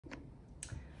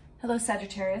Hello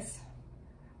Sagittarius,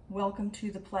 welcome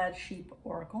to the Plaid Sheep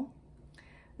Oracle.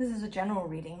 This is a general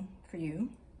reading for you.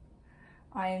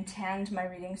 I intend my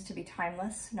readings to be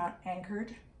timeless, not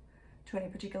anchored to any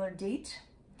particular date,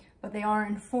 but they are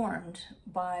informed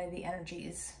by the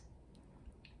energies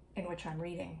in which I'm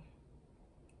reading.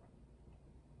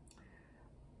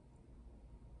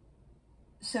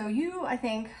 So you, I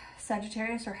think,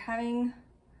 Sagittarius, are having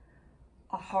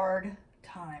a hard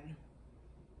time.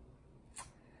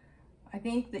 I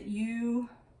think that you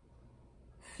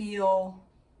feel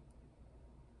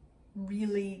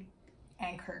really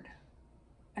anchored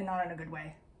and not in a good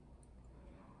way.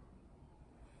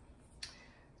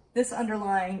 This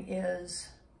underlying is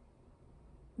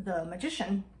the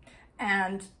Magician,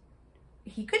 and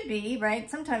he could be, right?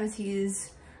 Sometimes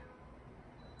he's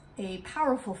a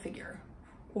powerful figure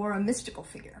or a mystical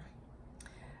figure.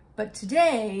 But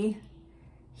today,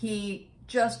 he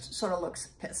just sort of looks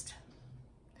pissed.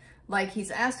 Like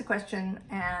he's asked a question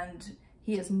and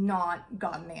he has not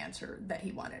gotten the answer that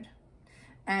he wanted.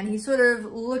 And he's sort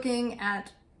of looking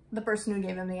at the person who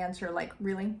gave him the answer like,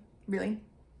 really? Really?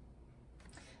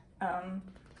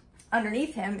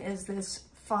 Underneath him is this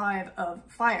 5 of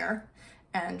fire,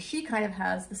 and she kind of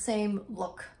has the same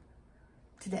look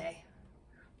today.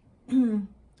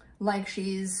 Like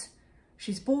she's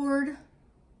bored.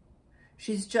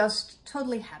 She's just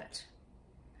totally had it.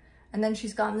 And then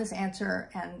she's gotten this answer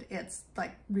and it's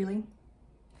like, really?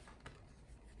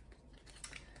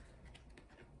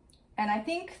 And I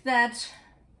think that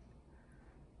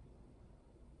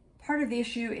part of the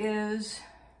issue is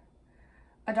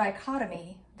a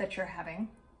dichotomy that you're having,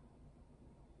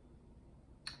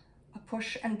 a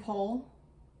push and pull.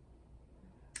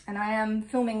 And I am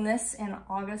filming this in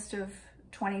August of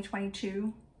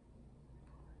 2022.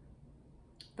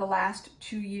 The last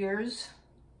 2 years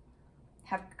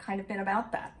have kind of been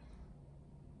about that,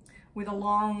 with a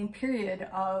long period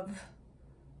of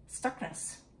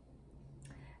stuckness.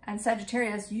 And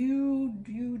Sagittarius, you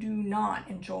do not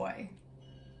enjoy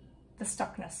the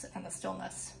stuckness and the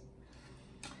stillness.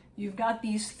 You've got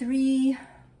these 3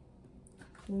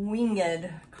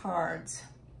 winged cards.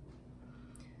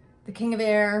 The King of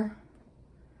Air,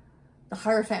 the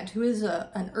Hierophant, who is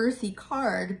an earthy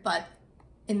card, but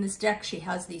in this deck she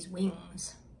has these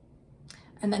wings.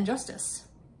 And then Justice.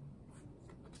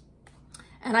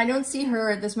 And I don't see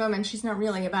her at this moment. She's not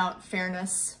really about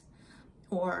fairness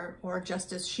or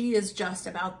justice. She is just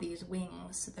about these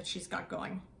wings that she's got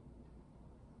going.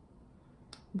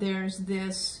 There's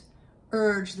this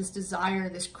urge, this desire,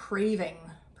 this craving,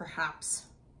 perhaps.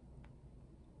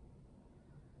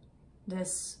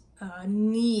 This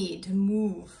need to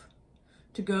move,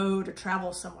 to go, to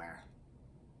travel somewhere,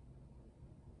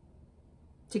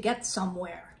 to get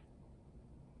somewhere.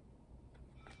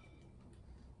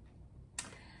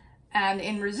 And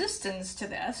in resistance to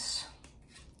this,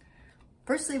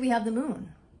 firstly, we have the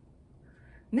Moon.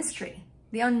 Mystery,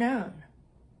 the unknown.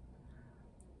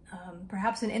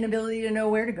 Perhaps an inability to know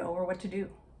where to go or what to do.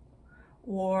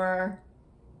 Or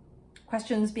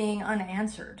questions being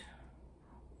unanswered.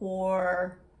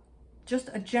 Or just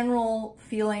a general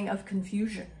feeling of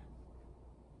confusion.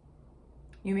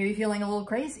 You may be feeling a little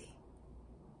crazy.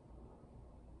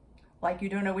 Like you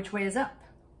don't know which way is up.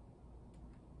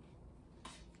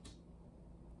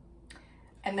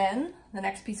 And then the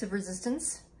next piece of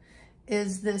resistance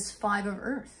is this 5 of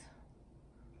Earth.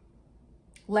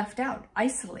 Left out,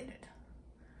 isolated,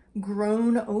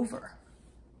 grown over.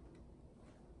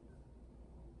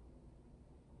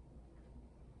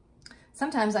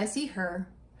 Sometimes I see her,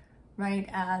 right,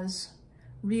 as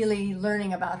really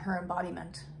learning about her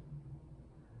embodiment,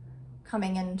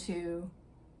 coming into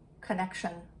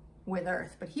connection with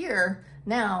Earth. But here,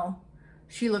 now,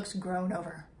 she looks grown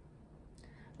over.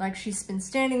 Like she's been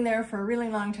standing there for a really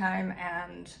long time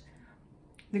and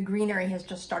the greenery has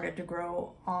just started to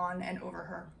grow on and over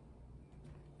her.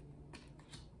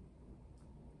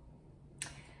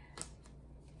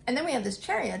 And then we have this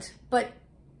Chariot, but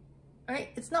right,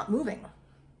 it's not moving.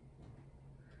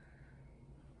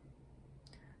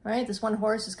 Right, this one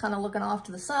horse is kind of looking off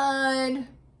to the side.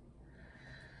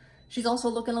 She's also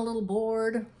looking a little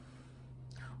bored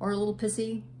or a little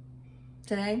pissy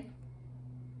today.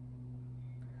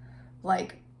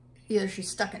 Like either she's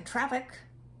stuck in traffic,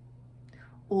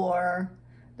 or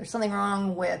there's something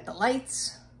wrong with the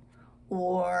lights,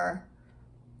 or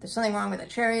there's something wrong with the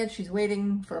Chariot. She's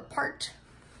waiting for a part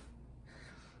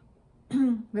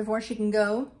before she can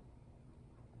go.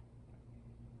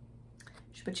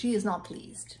 But she is not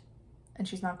pleased, and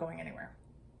she's not going anywhere.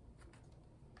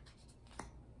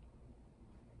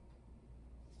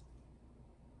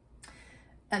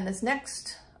 And this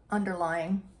next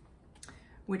underlying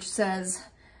which says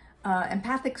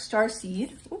empathic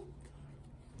starseed,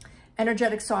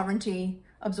 energetic sovereignty,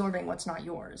 absorbing what's not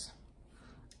yours.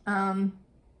 I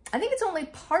think it's only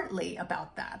partly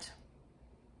about that.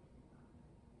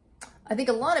 I think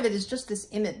a lot of it is just this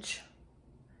image,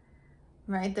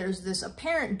 right? There's this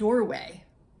apparent doorway,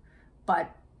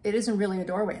 but it isn't really a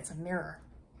doorway, it's a mirror.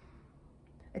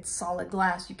 It's solid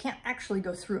glass. You can't actually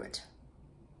go through it.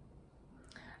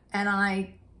 And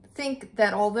I think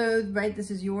that although, right,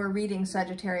 this is your reading,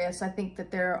 Sagittarius, I think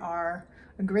that there are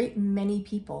a great many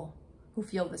people who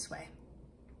feel this way.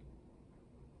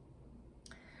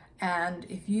 And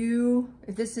if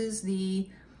this is the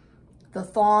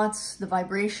thoughts, the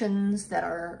vibrations that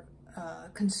are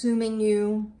consuming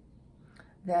you,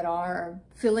 that are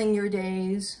filling your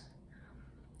days,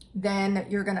 then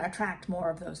you're going to attract more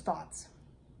of those thoughts.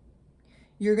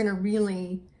 You're going to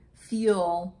really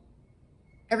feel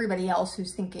everybody else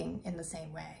who's thinking in the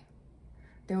same way.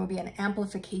 There will be an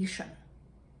amplification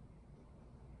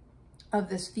of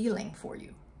this feeling for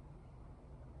you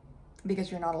because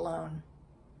you're not alone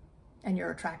and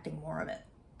you're attracting more of it.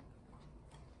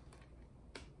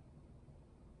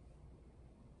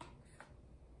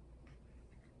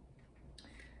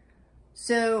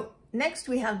 So next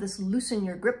we have this Loosen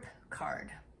Your Grip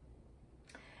card.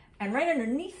 And right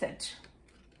underneath it,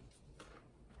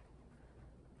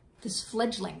 this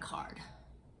fledgling card.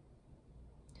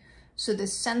 So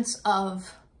this sense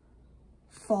of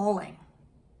falling.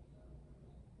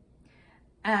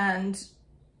 And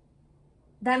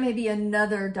that may be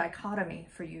another dichotomy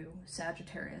for you,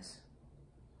 Sagittarius.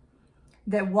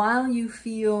 That while you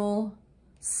feel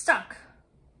stuck,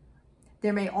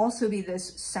 there may also be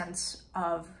this sense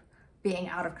of being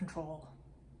out of control,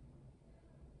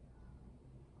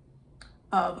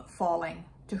 of falling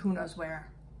to who knows where.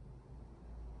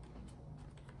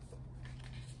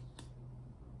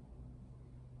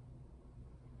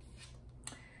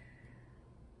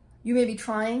 You may be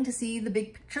trying to see the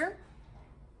big picture.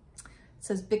 It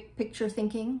says big picture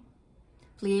thinking,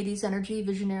 Pleiades energy,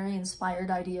 visionary,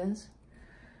 inspired ideas.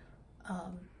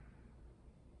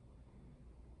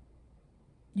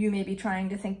 You may be trying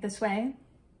to think this way,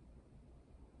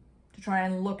 to try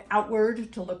and look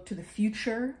outward, to look to the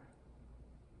future.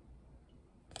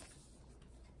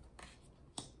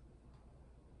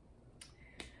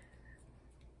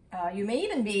 You may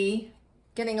even be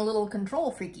getting a little control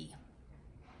freaky.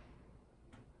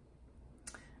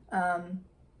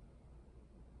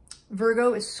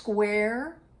 Virgo is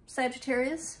square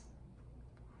Sagittarius.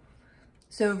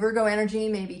 So Virgo energy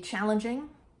may be challenging.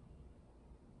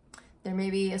 There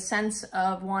may be a sense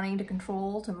of wanting to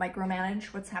control, to micromanage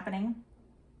what's happening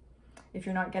if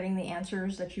you're not getting the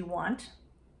answers that you want.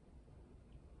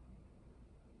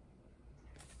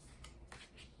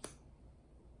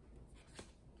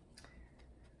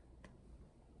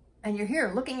 And you're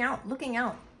here looking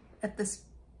out at this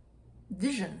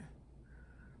vision.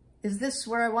 Is this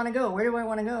where I want to go? Where do I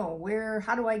want to go?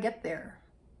 How do I get there?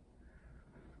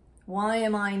 Why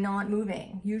am I not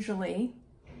moving? Usually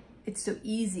it's so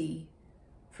easy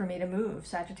for me to move.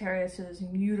 Sagittarius is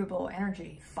mutable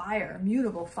energy, fire,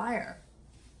 mutable fire.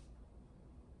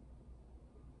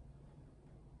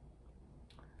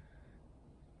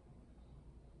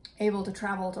 Able to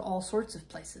travel to all sorts of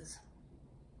places.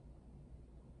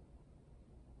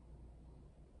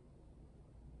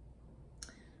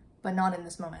 But not in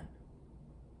this moment.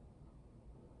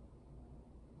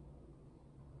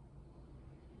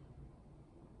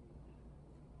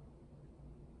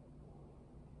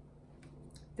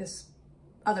 This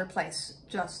other place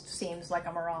just seems like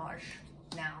a mirage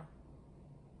now.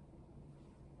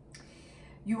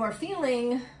 You are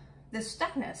feeling this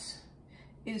stuckness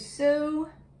is so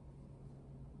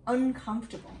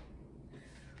uncomfortable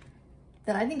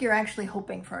that I think you're actually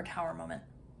hoping for a tower moment.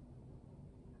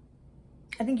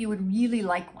 I think you would really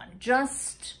like one,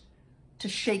 just to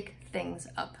shake things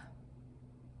up.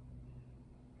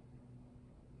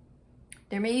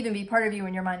 There may even be part of you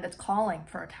in your mind that's calling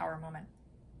for a tower moment.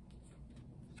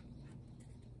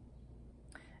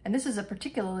 And this is a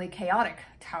particularly chaotic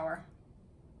tower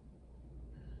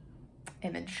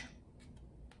image.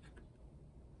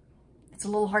 It's a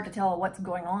little hard to tell what's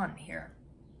going on here.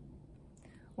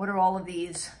 What are all of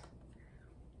these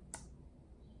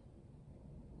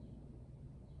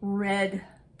red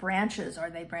branches? Are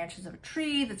they branches of a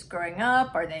tree that's growing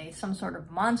up? Are they some sort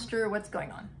of monster? What's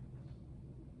going on?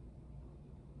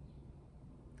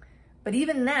 But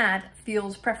even that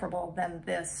feels preferable than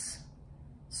this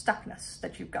stuckness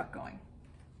that you've got going.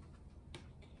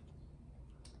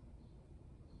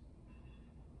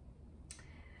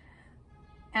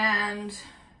 And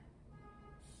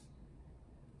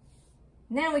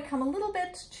Now we come a little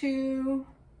bit to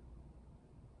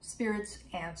Spirit's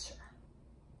answer.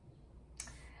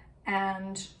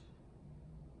 And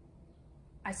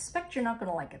I suspect you're not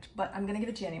going to like it, but I'm going to give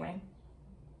it to you anyway.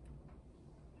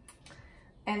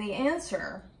 And the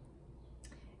answer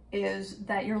is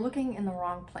that you're looking in the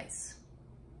wrong place,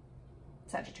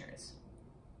 Sagittarius.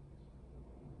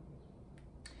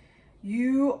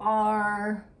 You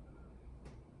are,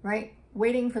 right,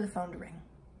 waiting for the phone to ring.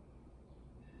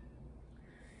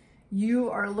 You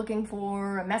are looking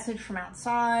for a message from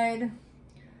outside,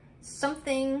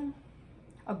 something,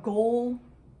 a goal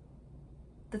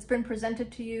that's been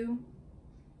presented to you,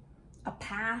 a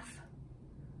path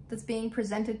that's being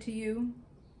presented to you.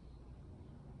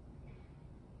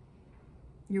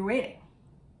 You're waiting.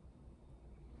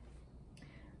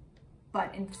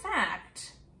 But in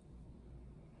fact,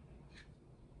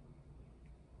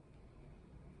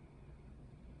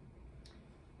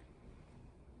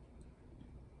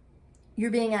 you're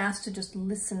being asked to just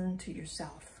listen to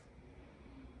yourself.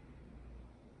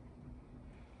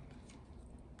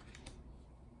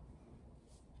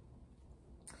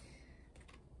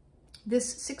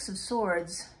 This Six of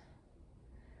Swords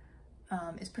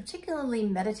is particularly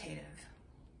meditative.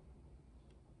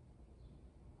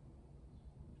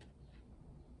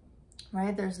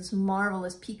 Right? There's this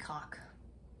marvelous peacock,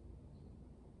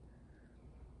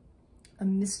 a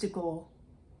mystical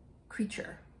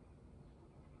creature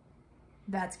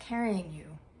that's carrying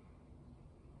you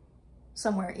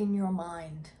somewhere in your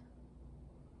mind.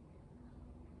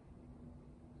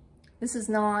 This is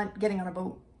not getting on a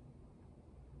boat.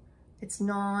 It's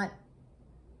not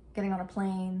getting on a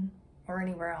plane or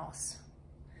anywhere else.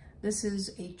 This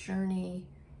is a journey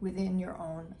within your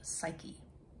own psyche,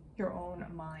 your own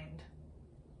mind.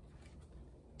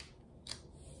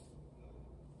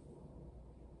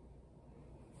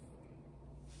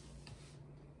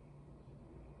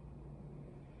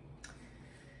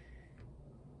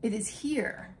 It is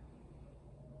here,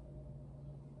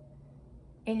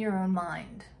 in your own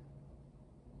mind,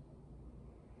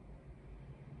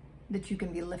 that you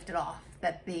can be lifted off,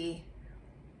 that the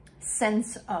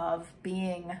sense of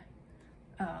being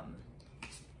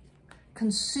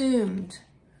consumed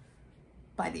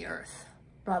by the earth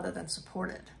rather than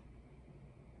supported.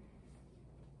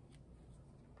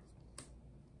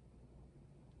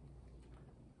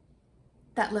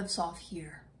 That lifts off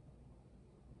here.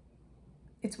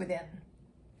 It's within.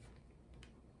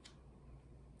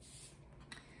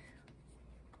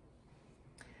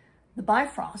 The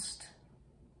Bifrost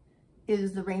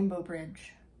is the rainbow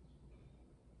bridge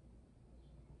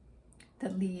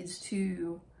that leads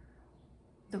to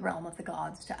the realm of the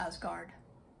gods, to Asgard.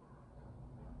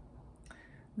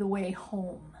 The way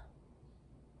home.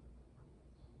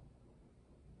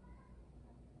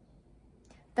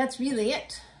 That's really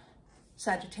it,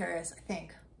 Sagittarius, I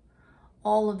think.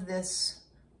 All of this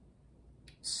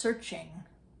searching,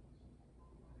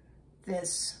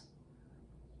 this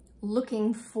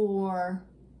looking for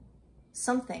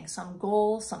something, some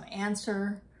goal, some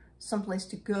answer, someplace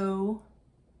to go,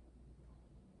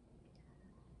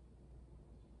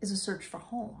 is a search for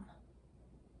home.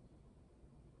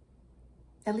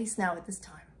 At least now at this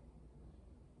time.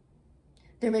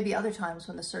 There may be other times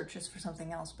when the search is for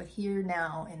something else, but here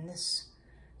now in this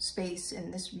space,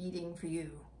 in this reading for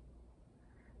you,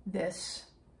 this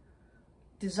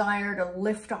desire to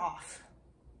lift off,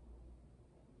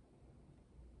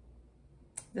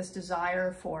 this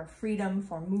desire for freedom,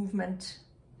 for movement,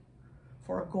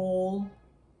 for a goal,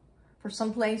 for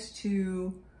some place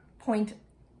to point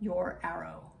your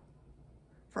arrow,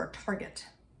 for a target.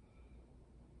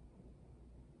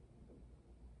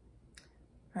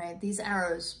 Right? These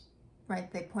arrows,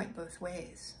 right, they point both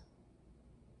ways.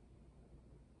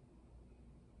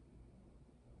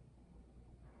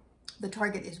 The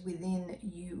target is within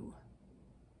you.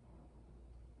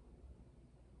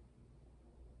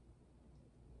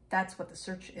 That's what the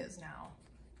search is now.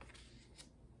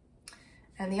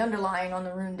 And the underlying on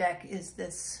the rune deck is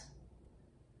this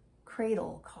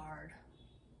cradle card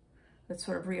that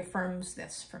sort of reaffirms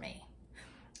this for me.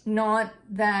 Not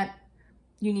that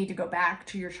you need to go back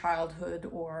to your childhood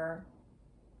or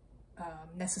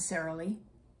necessarily,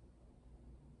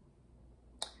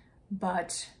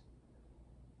 but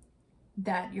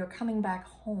that you're coming back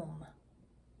home,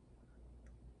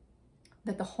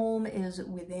 that the home is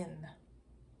within.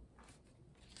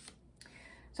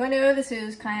 So I know this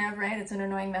is kind of, right, it's an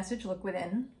annoying message, look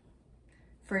within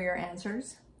for your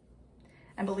answers.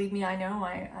 And believe me, I know,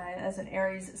 I as an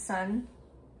Aries sun,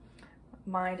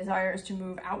 my desire is to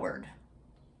move outward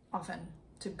often,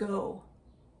 to go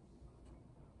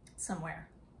somewhere,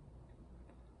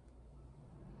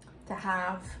 to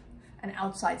have an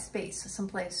outside space,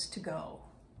 someplace to go.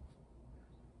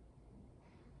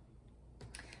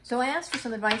 So I asked for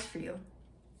some advice for you.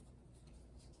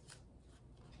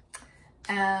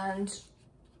 And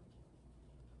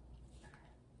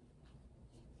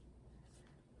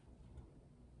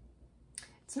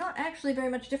it's not actually very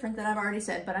much different than I've already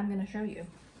said, but I'm going to show you.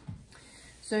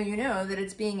 So you know that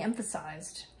it's being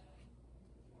emphasized.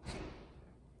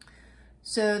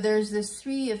 So there's this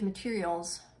 3 of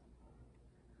materials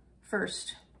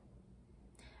first.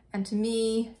 And to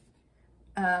me,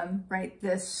 right,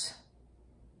 this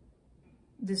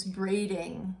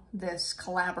braiding, this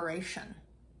collaboration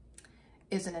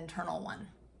is an internal one.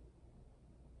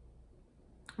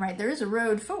 Right, there is a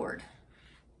road forward,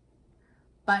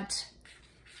 but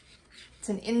it's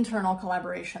an internal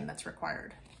collaboration that's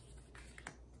required.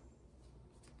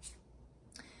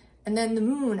 And then the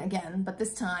moon again, but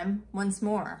this time, once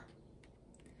more,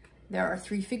 there are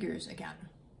 3 figures again.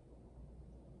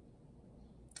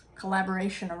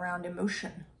 Collaboration around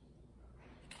emotion.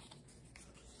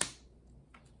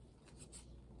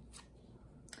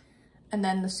 And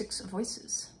then the 6 of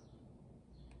voices.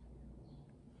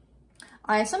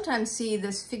 I sometimes see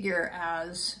this figure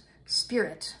as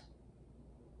spirit,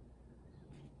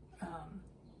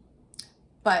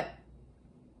 but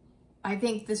I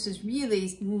think this is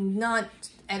really not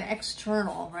an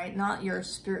external, right? Not your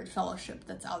spirit fellowship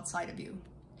that's outside of you,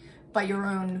 but your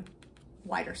own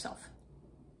wider self.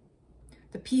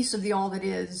 The piece of the all that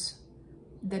is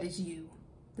you.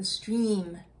 The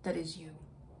stream that is you.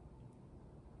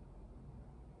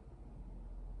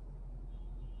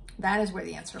 That is where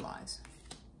the answer lies.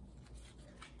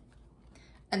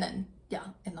 And then, yeah,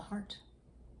 in the heart.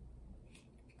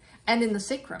 And in the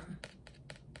sacrum.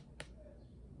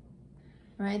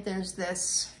 Right, there's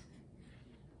this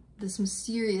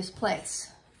mysterious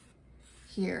place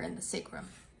here in the sacrum.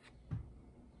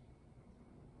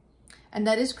 And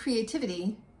that is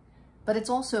creativity, but it's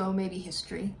also maybe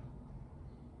history.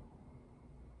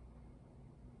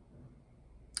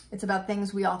 It's about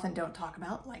things we often don't talk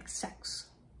about, like sex.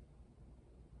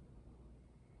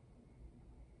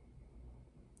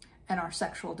 And our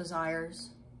sexual desires,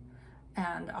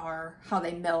 and how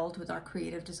they meld with our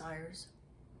creative desires.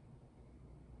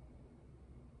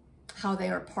 How they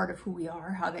are part of who we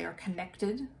are, how they are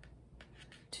connected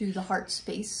to the heart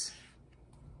space.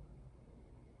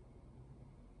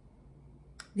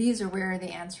 These are where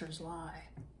the answers lie.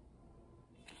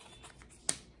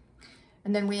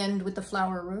 And then we end with the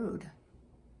flower road.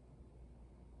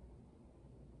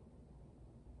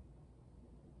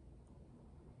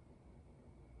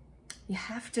 You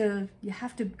have to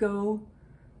go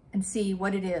and see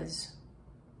what it is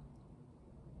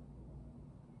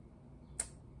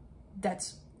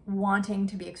that's wanting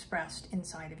to be expressed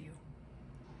inside of you.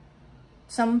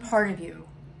 Some part of you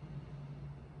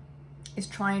is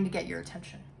trying to get your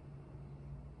attention.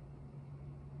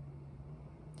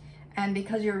 And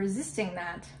because you're resisting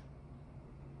that,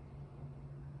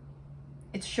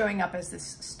 it's showing up as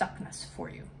this stuckness for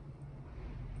you.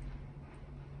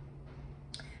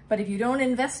 But if you don't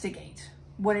investigate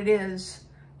what it is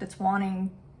that's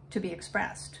wanting to be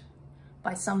expressed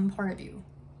by some part of you,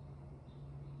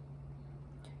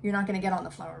 you're not going to get on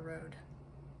the flower road.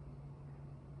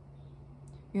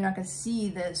 You're not going to see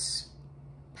this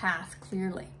path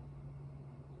clearly.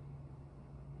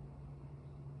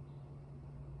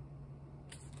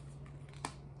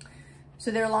 So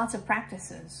there are lots of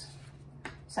practices,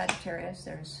 Sagittarius.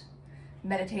 There's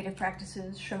meditative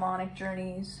practices, shamanic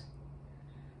journeys,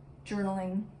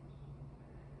 journaling.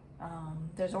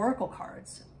 There's oracle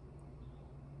cards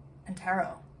and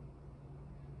tarot.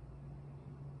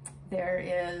 There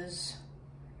is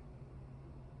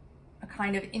a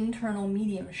kind of internal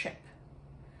mediumship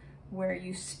where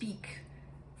you speak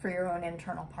for your own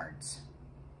internal parts.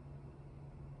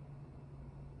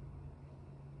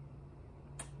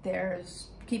 There's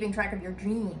keeping track of your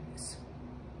dreams,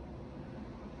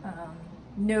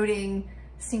 noting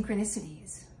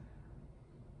synchronicities,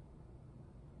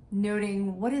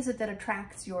 noting what is it that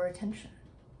attracts your attention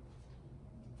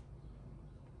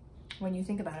when you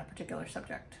think about a particular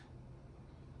subject.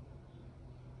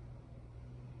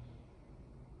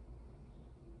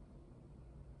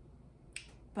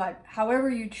 But however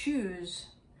you choose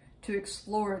to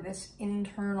explore these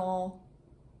internal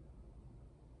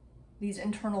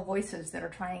voices that are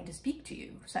trying to speak to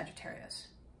you, Sagittarius,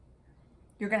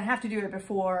 you're going to have to do it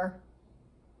before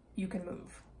you can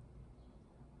move.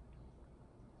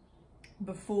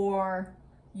 Before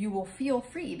you will feel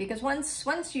free, because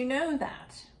once you know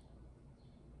that,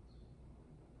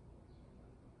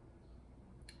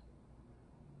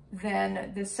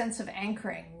 then this sense of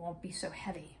anchoring won't be so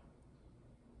heavy.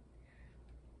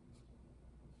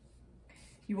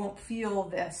 You won't feel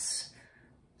this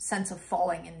sense of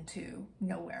falling into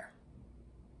nowhere.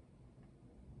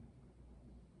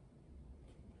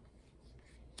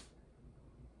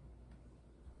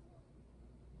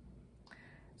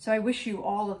 So I wish you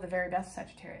all of the very best,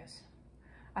 Sagittarius.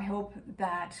 I hope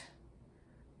that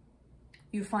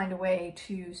you find a way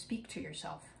to speak to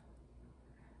yourself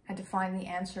and to find the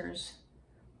answers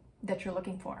that you're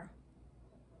looking for,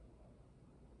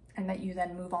 and that you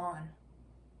then move on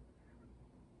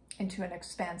into an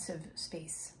expansive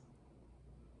space.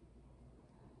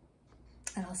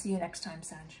 And I'll see you next time,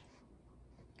 Sag.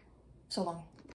 So long.